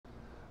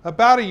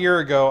About a year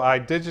ago, I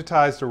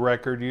digitized a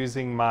record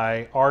using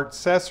my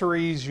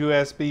Artcessories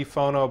USB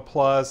Phono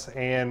Plus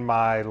and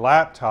my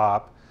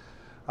laptop.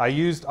 I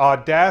used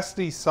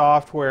Audacity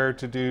software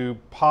to do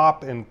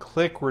pop and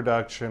click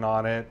reduction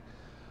on it,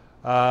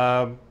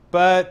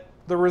 but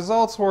the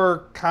results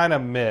were kind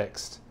of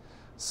mixed.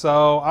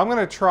 So I'm going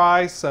to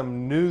try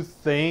some new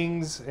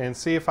things and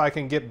see if I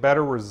can get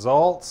better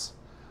results.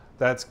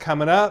 That's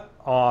coming up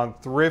on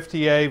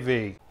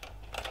ThriftyAV.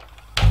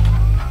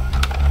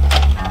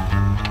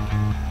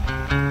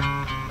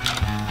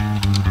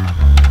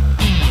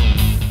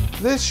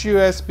 This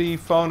USB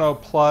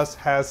Phono Plus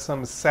has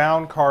some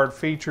sound card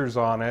features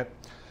on it.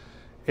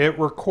 It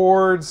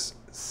records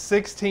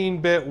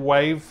 16-bit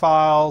wave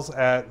files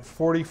at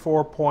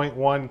 44.1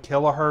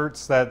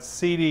 kilohertz. That's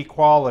CD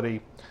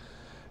quality.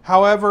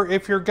 However,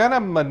 if you're going to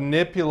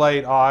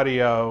manipulate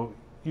audio,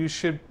 you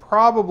should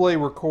probably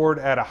record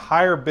at a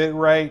higher bit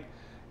rate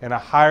and a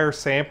higher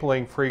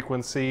sampling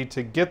frequency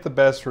to get the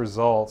best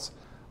results.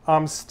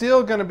 I'm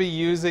still going to be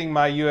using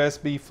my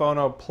USB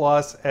Phono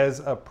Plus as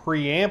a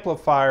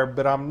preamplifier,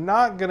 but I'm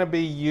not going to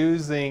be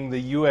using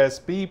the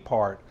USB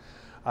part.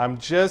 I'm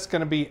just going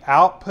to be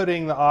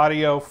outputting the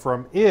audio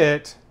from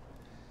it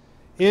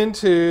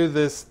into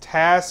this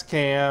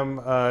Tascam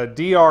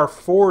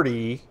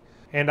DR-40,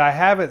 and I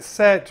have it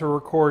set to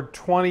record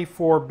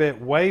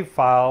 24-bit wave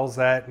files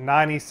at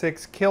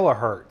 96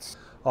 kilohertz.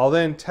 I'll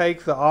then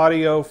take the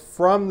audio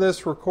from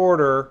this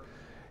recorder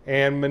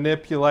and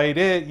manipulate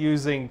it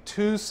using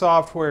two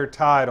software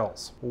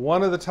titles.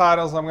 One of the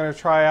titles I'm going to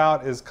try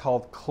out is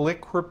called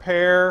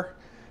ClickRepair.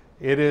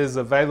 It is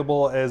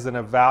available as an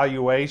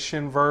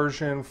evaluation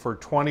version for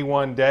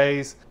 21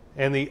 days.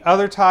 And the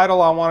other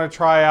title I want to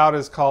try out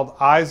is called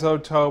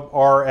iZotope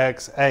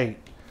RX8.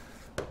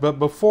 But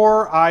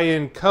before I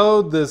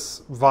encode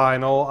this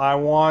vinyl, I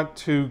want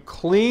to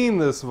clean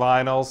this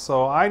vinyl,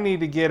 so I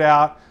need to get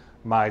out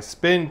my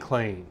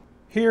SpinClean.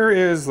 Here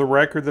is the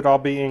record that I'll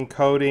be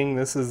encoding.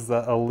 This is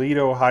the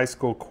Aledo High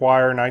School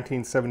Choir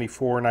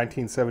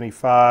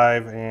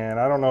 1974-1975, and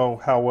I don't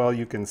know how well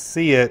you can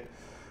see it,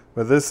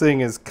 but this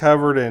thing is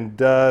covered in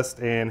dust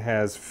and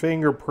has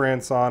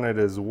fingerprints on it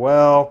as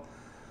well.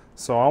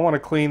 So I want to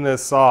clean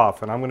this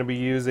off, and I'm going to be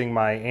using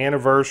my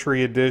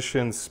anniversary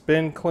edition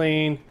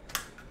SpinClean.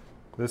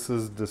 This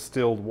is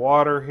distilled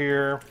water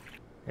here,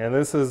 and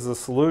this is the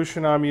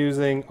solution I'm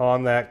using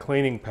on that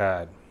cleaning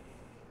pad.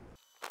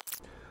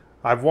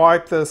 I've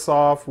wiped this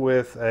off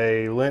with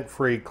a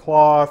lint-free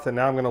cloth, and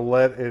now I'm going to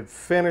let it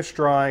finish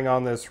drying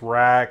on this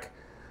rack.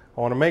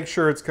 I want to make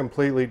sure it's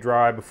completely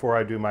dry before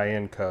I do my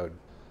encode.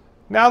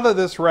 Now that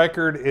this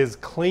record is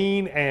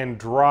clean and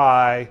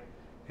dry,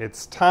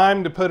 it's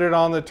time to put it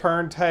on the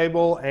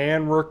turntable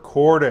and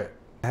record it.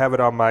 I have it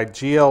on my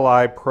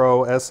GLI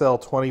Pro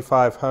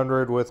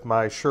SL2500 with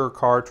my Shure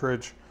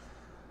cartridge.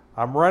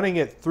 I'm running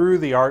it through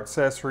the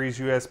Artcessories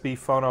USB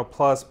Phono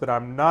Plus, but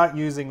I'm not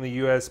using the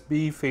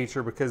USB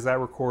feature because that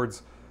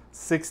records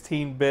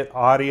 16-bit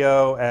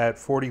audio at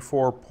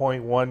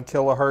 44.1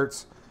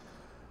 kilohertz.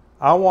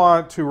 I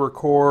want to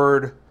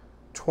record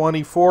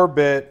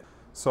 24-bit,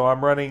 so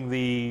I'm running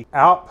the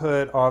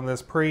output on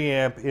this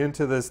preamp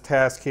into this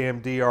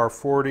Tascam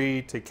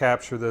DR-40 to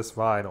capture this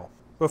vinyl.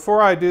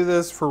 Before I do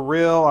this for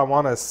real, I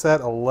want to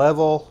set a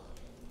level.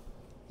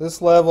 This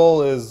level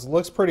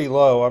looks pretty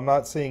low. I'm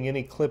not seeing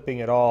any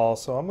clipping at all,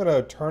 so I'm going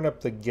to turn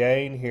up the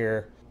gain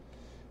here.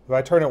 If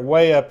I turn it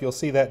way up, you'll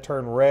see that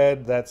turn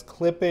red. That's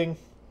clipping. I'm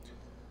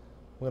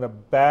going to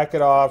back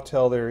it off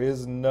till there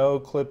is no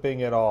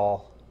clipping at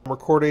all. I'm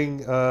recording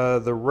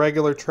the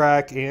regular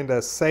track and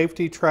a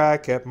safety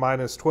track at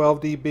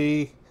 -12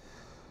 dB.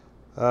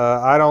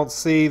 I don't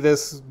see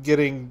this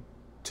getting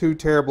too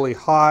terribly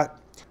hot.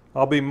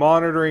 I'll be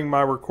monitoring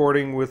my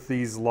recording with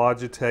these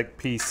Logitech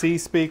PC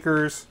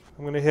speakers.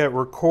 I'm going to hit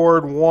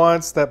record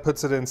once, that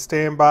puts it in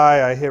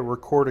standby. I hit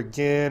record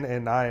again,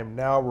 and I am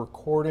now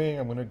recording.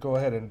 I'm going to go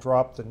ahead and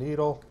drop the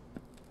needle.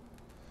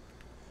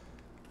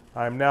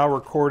 I'm now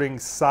recording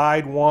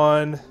side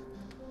one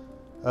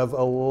of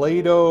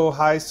Aledo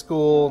High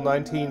School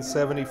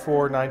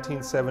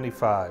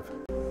 1974-1975.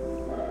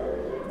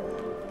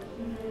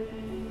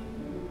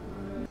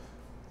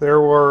 There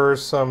were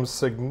some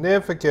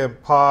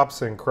significant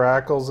pops and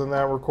crackles in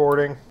that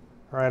recording.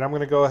 All right, I'm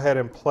going to go ahead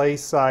and play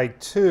side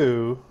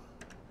two.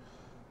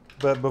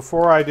 But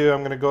before I do,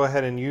 I'm going to go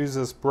ahead and use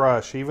this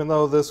brush. Even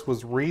though this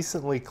was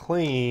recently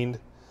cleaned,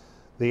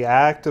 the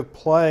act of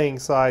playing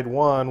side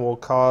one will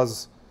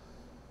cause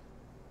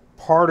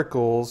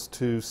particles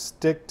to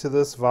stick to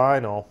this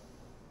vinyl.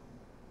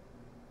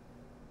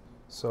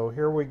 So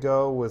here we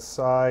go with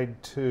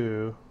side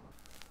two.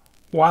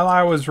 While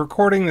I was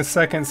recording the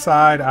second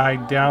side, I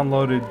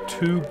downloaded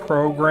two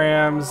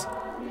programs,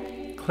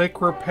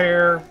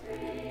 ClickRepair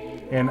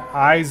and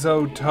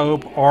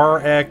iZotope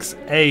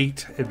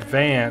RX8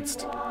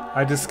 Advanced.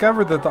 I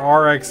discovered that the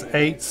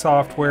RX8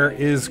 software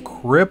is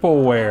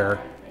crippleware.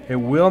 It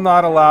will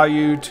not allow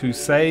you to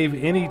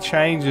save any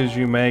changes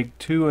you make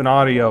to an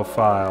audio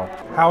file.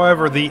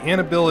 However, the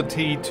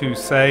inability to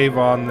save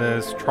on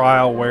this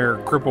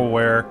trialware,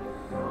 crippleware,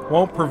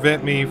 won't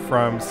prevent me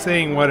from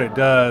seeing what it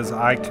does.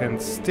 I can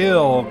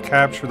still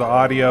capture the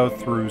audio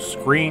through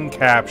screen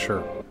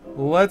capture.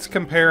 Let's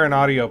compare an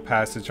audio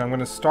passage. I'm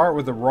going to start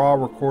with the raw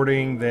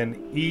recording,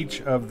 then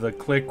each of the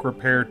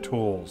ClickRepair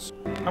tools.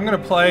 I'm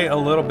going to play a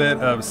little bit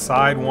of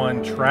side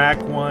 1, track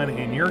 1,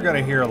 and you're going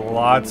to hear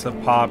lots of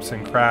pops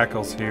and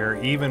crackles here,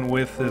 even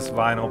with this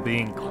vinyl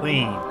being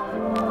clean.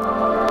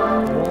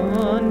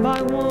 One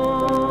by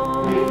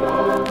one,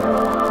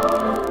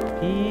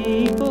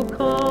 people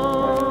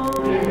come,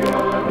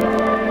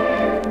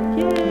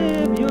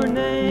 give your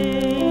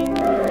name.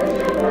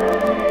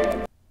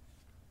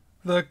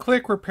 The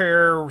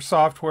ClickRepair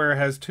software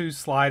has two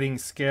sliding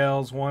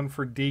scales, one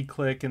for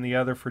declick and the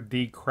other for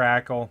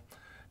decrackle.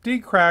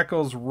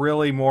 Decrackle's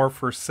really more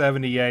for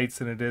 78s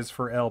than it is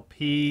for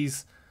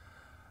LPs.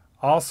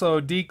 Also,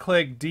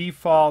 declick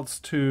defaults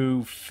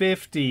to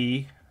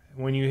 50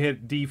 when you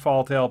hit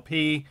default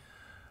LP.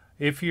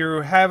 If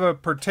you have a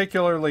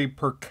particularly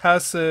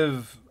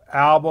percussive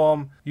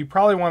album, you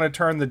probably want to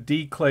turn the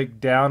declick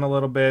down a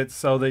little bit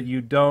so that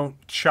you don't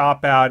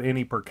chop out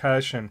any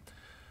percussion.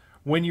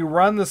 When you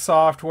run the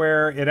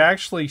software, it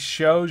actually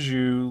shows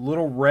you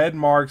little red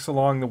marks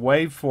along the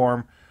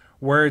waveform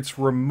where it's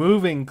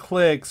removing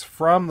clicks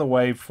from the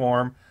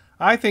waveform.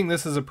 I think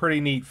this is a pretty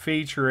neat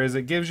feature as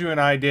it gives you an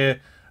idea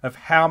of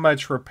how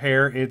much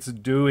repair it's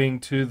doing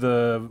to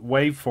the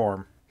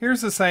waveform.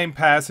 Here's the same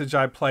passage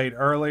I played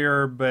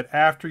earlier, but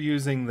after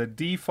using the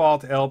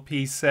default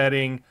LP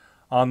setting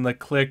on the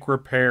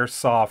ClickRepair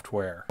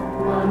software.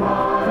 One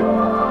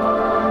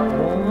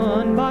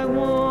by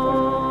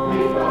one,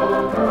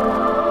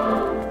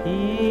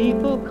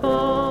 people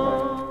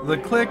come. The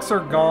clicks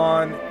are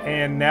gone,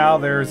 and now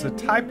there's a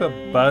type of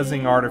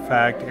buzzing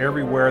artifact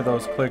everywhere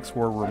those clicks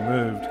were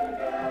removed.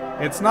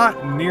 It's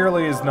not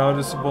nearly as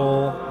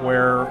noticeable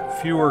where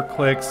fewer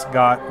clicks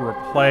got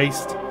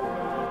replaced,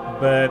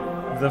 but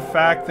the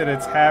fact that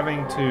it's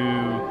having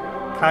to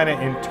kind of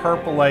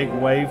interpolate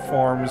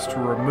waveforms to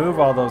remove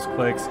all those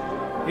clicks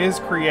is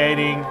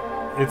creating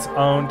its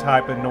own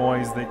type of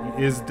noise that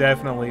is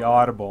definitely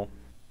audible.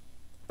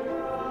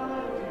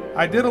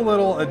 I did a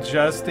little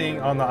adjusting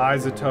on the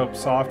iZotope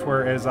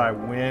software as I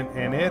went,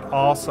 and it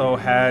also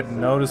had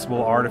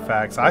noticeable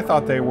artifacts. I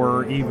thought they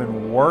were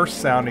even worse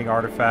sounding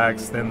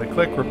artifacts than the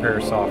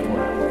ClickRepair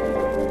software.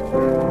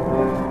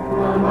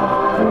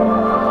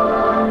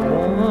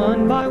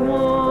 One by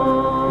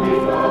one,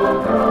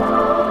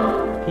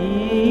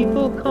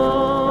 people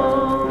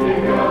come,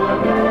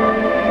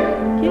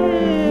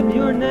 give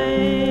your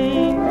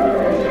name.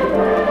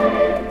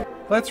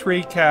 Let's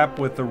recap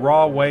with the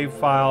raw wave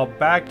file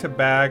back to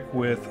back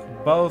with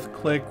both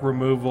click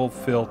removal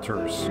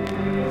filters.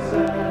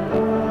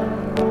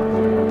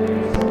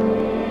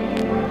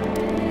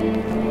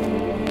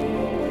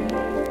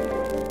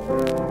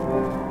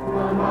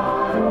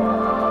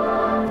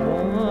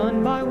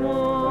 One by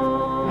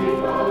one,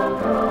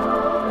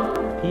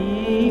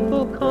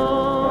 people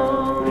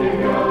come,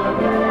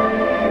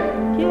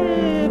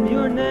 give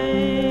your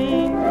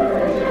name.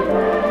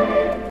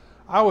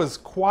 I was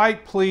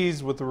quite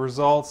pleased with the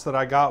results that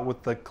I got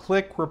with the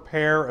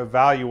ClickRepair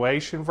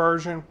evaluation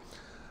version.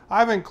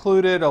 I've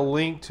included a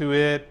link to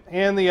it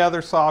and the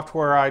other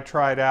software I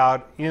tried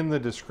out in the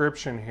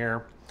description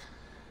here.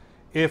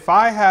 If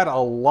I had a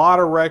lot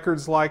of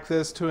records like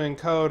this to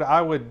encode,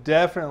 I would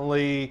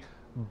definitely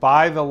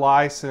buy the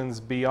license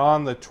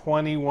beyond the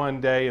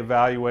 21-day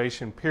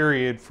evaluation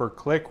period for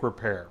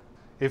ClickRepair.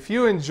 If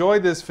you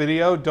enjoyed this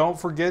video, don't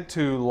forget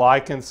to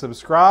like and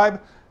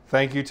subscribe.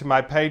 Thank you to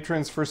my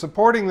patrons for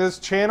supporting this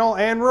channel,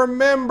 and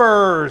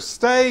remember,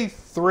 stay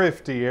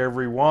thrifty,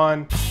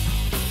 everyone.